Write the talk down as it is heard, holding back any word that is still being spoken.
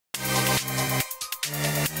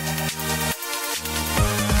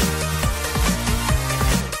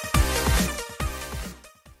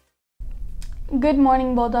Good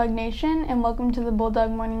morning, Bulldog Nation, and welcome to the Bulldog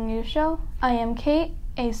Morning News Show. I am Kate,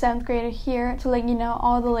 a 7th grader here to let you know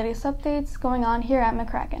all the latest updates going on here at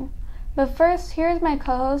McCracken. But first, here is my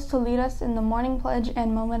co-host to lead us in the morning pledge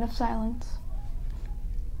and moment of silence.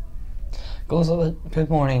 Good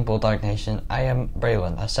morning, Bulldog Nation. I am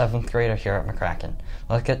Braylon, a 7th grader here at McCracken.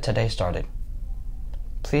 Let's get today started.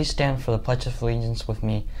 Please stand for the Pledge of Allegiance with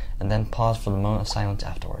me and then pause for the moment of silence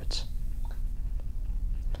afterwards.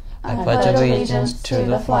 I pledge allegiance to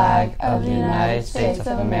the flag of the United States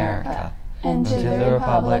of America and to the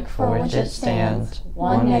republic for which it stands,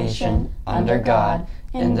 one nation, under God,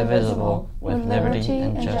 indivisible, with liberty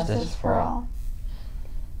and justice for all.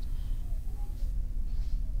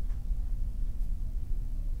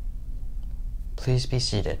 Please be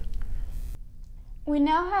seated. We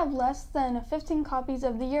now have less than 15 copies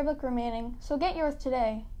of the yearbook remaining, so get yours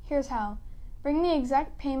today. Here's how. Bring the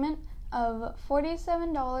exact payment of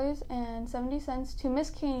 $47.70 to Miss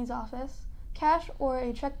Caney's office, cash or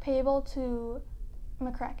a check payable to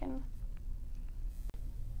McCracken.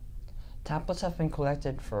 Tablets have been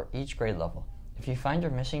collected for each grade level. If you find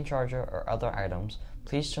your missing charger or other items,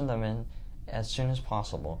 please turn them in as soon as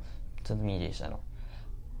possible to the Media Center.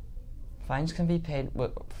 Fines can be paid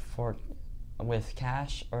with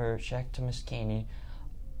cash or check to Miss Caney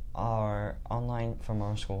or online from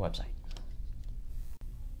our school website.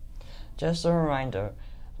 Just a reminder,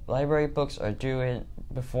 library books are due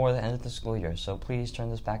before the end of the school year, so please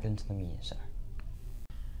turn this back into the Media Center.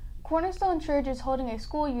 Cornerstone Church is holding a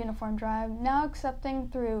school uniform drive, now accepting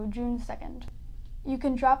through June 2nd. You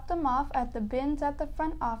can drop them off at the bins at the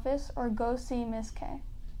front office or go see Miss K.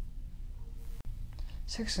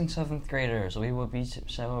 6th and 7th graders, we will be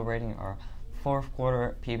celebrating our 4th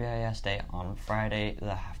quarter PBIS day on Friday,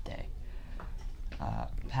 the half day.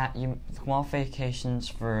 Qualifications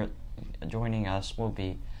for joining us will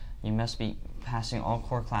be, you must be passing all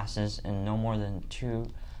core classes and no more than 2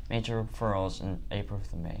 major referrals in April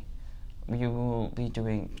to May. We will be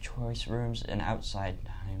doing choice rooms and outside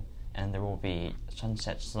time, and there will be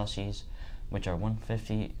sunset slushies, which are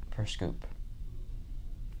 $1.50 per scoop.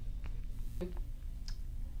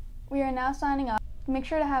 We are now signing off. Make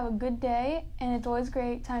sure to have a good day, and it's always a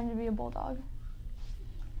great time to be a Bulldog.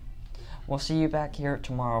 We'll see you back here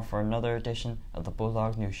tomorrow for another edition of the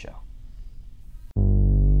Bulldog News Show.